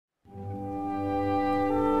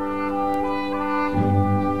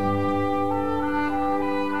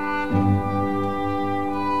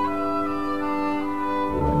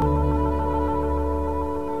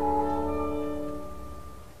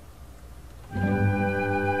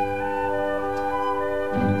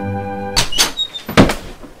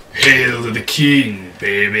Hail to the king,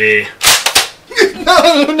 baby.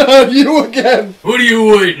 No, not you again. What are you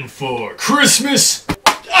waiting for? Christmas?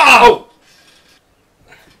 Oh!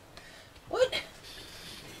 What?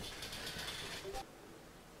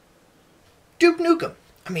 Duke Nukem.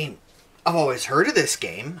 I mean, I've always heard of this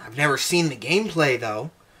game. I've never seen the gameplay,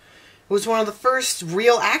 though. It was one of the first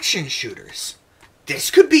real action shooters.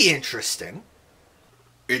 This could be interesting.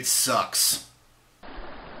 It sucks.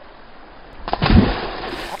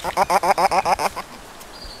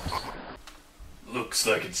 Looks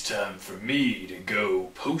like it's time for me to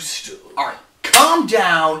go postal. Alright, calm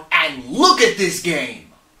down and look at this game!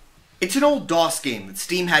 It's an old DOS game that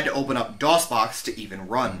Steam had to open up DOSBox to even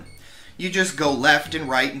run. You just go left and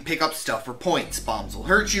right and pick up stuff for points. Bombs will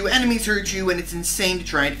hurt you, enemies hurt you, and it's insane to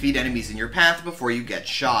try and defeat enemies in your path before you get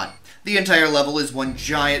shot. The entire level is one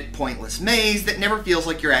giant pointless maze that never feels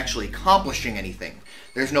like you're actually accomplishing anything.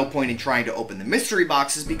 There's no point in trying to open the mystery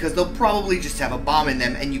boxes because they'll probably just have a bomb in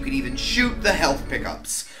them and you could even shoot the health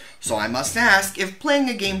pickups. So I must ask, if playing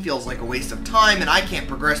a game feels like a waste of time and I can't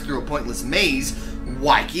progress through a pointless maze,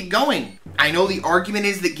 why keep going? I know the argument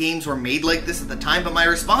is that games were made like this at the time, but my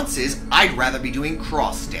response is, I'd rather be doing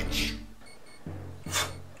cross-stitch.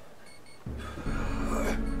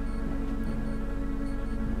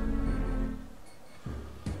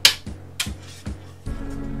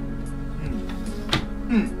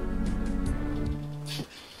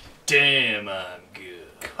 Damn, I'm good.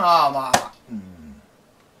 Come on.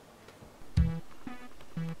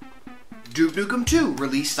 Duke Nukem 2,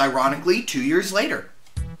 released ironically 2 years later.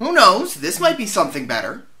 Who knows, this might be something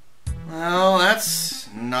better. Well, that's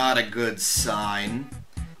not a good sign.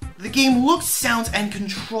 The game looks, sounds, and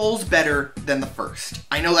controls better than the first.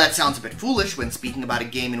 I know that sounds a bit foolish when speaking about a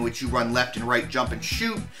game in which you run left and right, jump and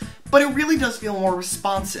shoot, but it really does feel more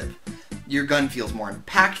responsive. Your gun feels more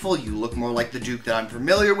impactful, you look more like the Duke that I'm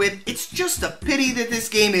familiar with. It's just a pity that this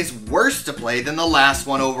game is worse to play than the last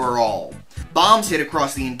one overall. Bombs hit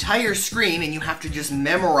across the entire screen and you have to just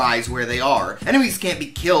memorize where they are. Enemies can't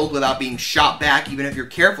be killed without being shot back even if you're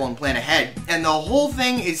careful and plan ahead. And the whole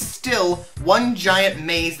thing is still one giant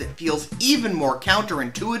maze that feels even more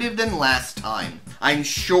counterintuitive than last time. I'm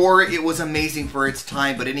sure it was amazing for its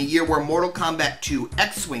time, but in a year where Mortal Kombat 2,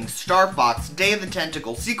 X-Wing, Star Fox, Day of the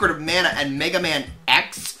Tentacle, Secret of Mana, and Mega Man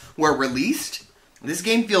X were released, this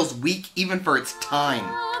game feels weak even for its time.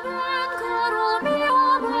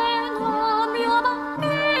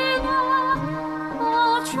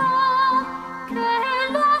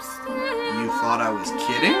 You thought I was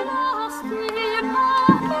kidding?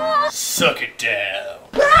 Suck it down.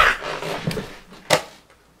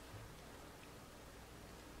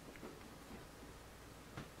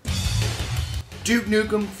 Duke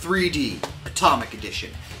Nukem 3D, Atomic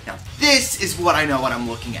Edition. Now this is what I know when I'm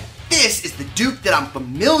looking at. This is the Duke that I'm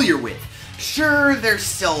familiar with. Sure, there's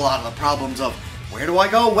still a lot of the problems of where do I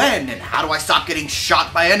go when, and how do I stop getting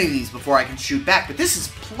shot by enemies before I can shoot back, but this is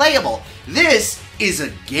playable. This is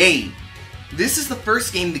a game. This is the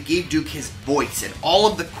first game that gave Duke his voice, and all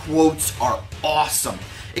of the quotes are awesome.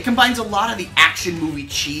 It combines a lot of the action movie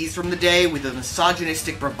cheese from the day with a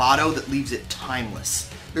misogynistic bravado that leaves it timeless.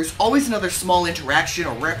 There's always another small interaction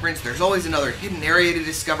or reference, there's always another hidden area to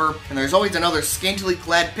discover, and there's always another scantily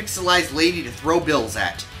clad pixelized lady to throw bills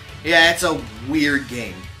at. Yeah, it's a weird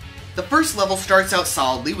game. The first level starts out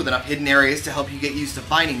solidly with enough hidden areas to help you get used to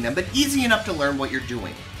finding them, but easy enough to learn what you're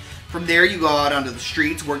doing. From there you go out onto the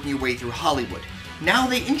streets, working your way through Hollywood. Now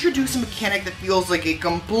they introduce a mechanic that feels like a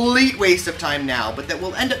complete waste of time now, but that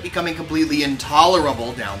will end up becoming completely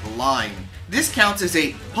intolerable down the line. This counts as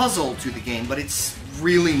a puzzle to the game, but it's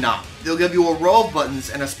really not. They'll give you a row of buttons,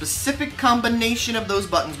 and a specific combination of those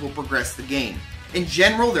buttons will progress the game. In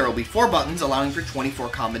general, there will be 4 buttons, allowing for 24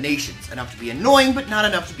 combinations. Enough to be annoying, but not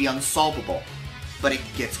enough to be unsolvable. But it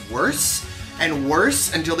gets worse and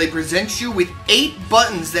worse until they present you with 8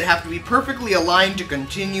 buttons that have to be perfectly aligned to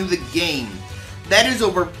continue the game. That is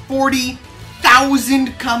over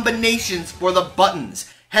 40,000 combinations for the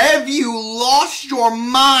buttons. Have you lost your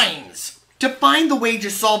minds? To find the way to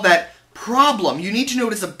solve that problem, you need to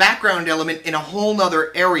notice a background element in a whole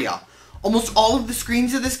nother area. Almost all of the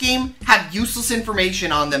screens of this game have useless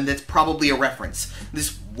information on them that's probably a reference.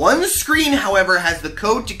 This one screen, however, has the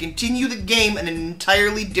code to continue the game in an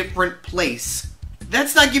entirely different place.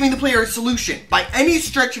 That's not giving the player a solution by any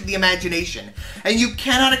stretch of the imagination, and you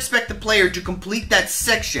cannot expect the player to complete that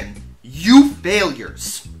section. You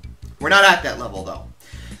failures. We're not at that level, though.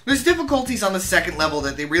 There's difficulties on the second level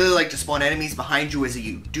that they really like to spawn enemies behind you as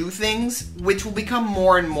you do things, which will become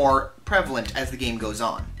more and more prevalent as the game goes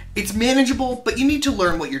on. It's manageable, but you need to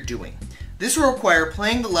learn what you're doing. This will require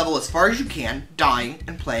playing the level as far as you can, dying,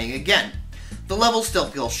 and playing again. The level still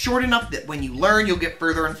feels short enough that when you learn, you'll get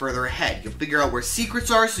further and further ahead. You'll figure out where secrets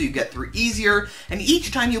are so you get through easier, and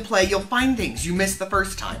each time you play, you'll find things you missed the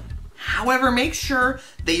first time. However, make sure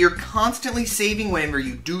that you're constantly saving whenever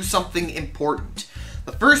you do something important.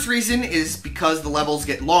 The first reason is because the levels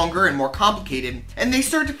get longer and more complicated, and they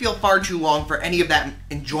start to feel far too long for any of that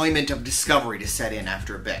enjoyment of discovery to set in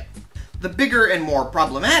after a bit. The bigger and more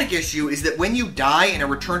problematic issue is that when you die and are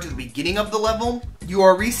returned to the beginning of the level, you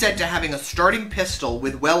are reset to having a starting pistol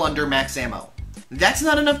with well under max ammo. That's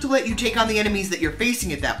not enough to let you take on the enemies that you're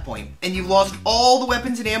facing at that point, and you've lost all the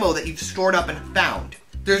weapons and ammo that you've stored up and found.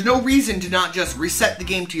 There's no reason to not just reset the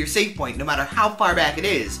game to your save point, no matter how far back it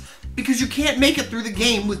is, because you can't make it through the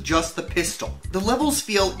game with just the pistol. The levels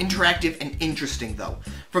feel interactive and interesting though.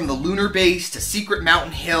 From the lunar base, to secret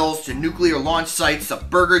mountain hills, to nuclear launch sites, a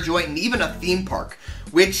burger joint, and even a theme park,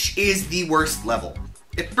 which is the worst level.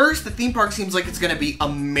 At first, the theme park seems like it's going to be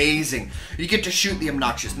amazing. You get to shoot the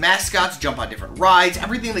obnoxious mascots, jump on different rides,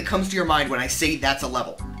 everything that comes to your mind when I say that's a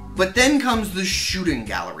level. But then comes the shooting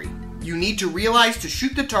gallery. You need to realize to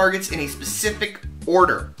shoot the targets in a specific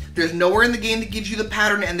order. There's nowhere in the game that gives you the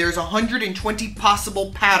pattern, and there's 120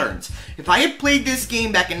 possible patterns. If I had played this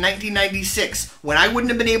game back in 1996, when I wouldn't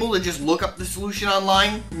have been able to just look up the solution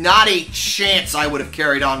online, not a chance I would have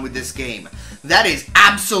carried on with this game. That is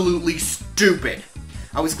absolutely stupid.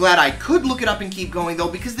 I was glad I could look it up and keep going though,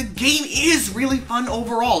 because the game is really fun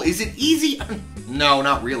overall. Is it easy? No,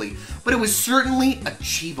 not really. But it was certainly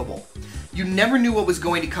achievable. You never knew what was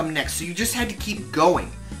going to come next, so you just had to keep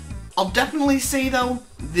going. I'll definitely say, though,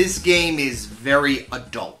 this game is very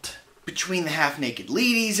adult. Between the half-naked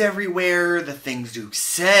ladies everywhere, the things Duke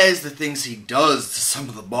says, the things he does to some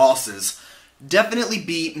of the bosses, definitely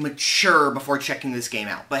be mature before checking this game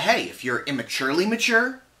out. But hey, if you're immaturely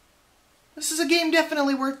mature, this is a game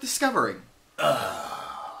definitely worth discovering.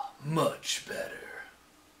 Much better.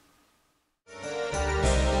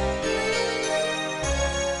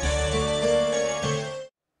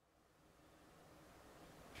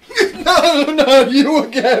 No, you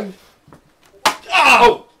again!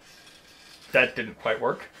 Oh! That didn't quite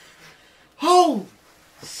work. Oh!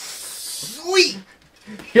 Sweet!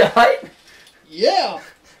 Yeah, right? Yeah!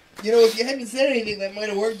 You know, if you hadn't said anything, that might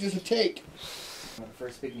have worked as a take. One of the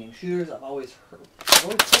first big name shooters, I've always heard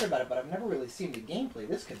about it, but I've never really seen the gameplay.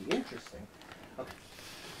 This could be interesting. Okay.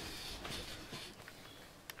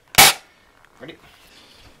 Ready?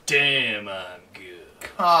 Damn, I'm good.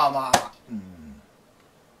 Come on.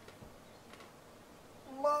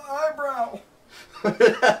 My eyebrow.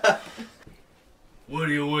 What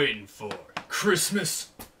are you waiting for? Christmas?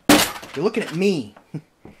 You're looking at me.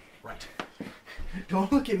 Right.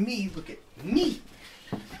 Don't look at me, look at me.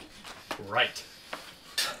 Right.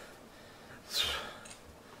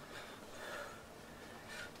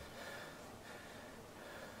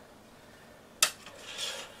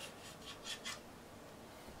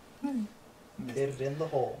 Hit it in the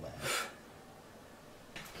hole, man.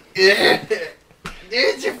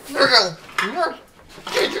 It's a frill.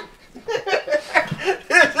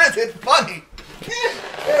 This is funny.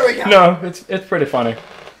 There we go. No, it's pretty funny.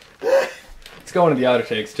 It's going to the outer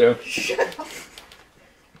takes too. Shut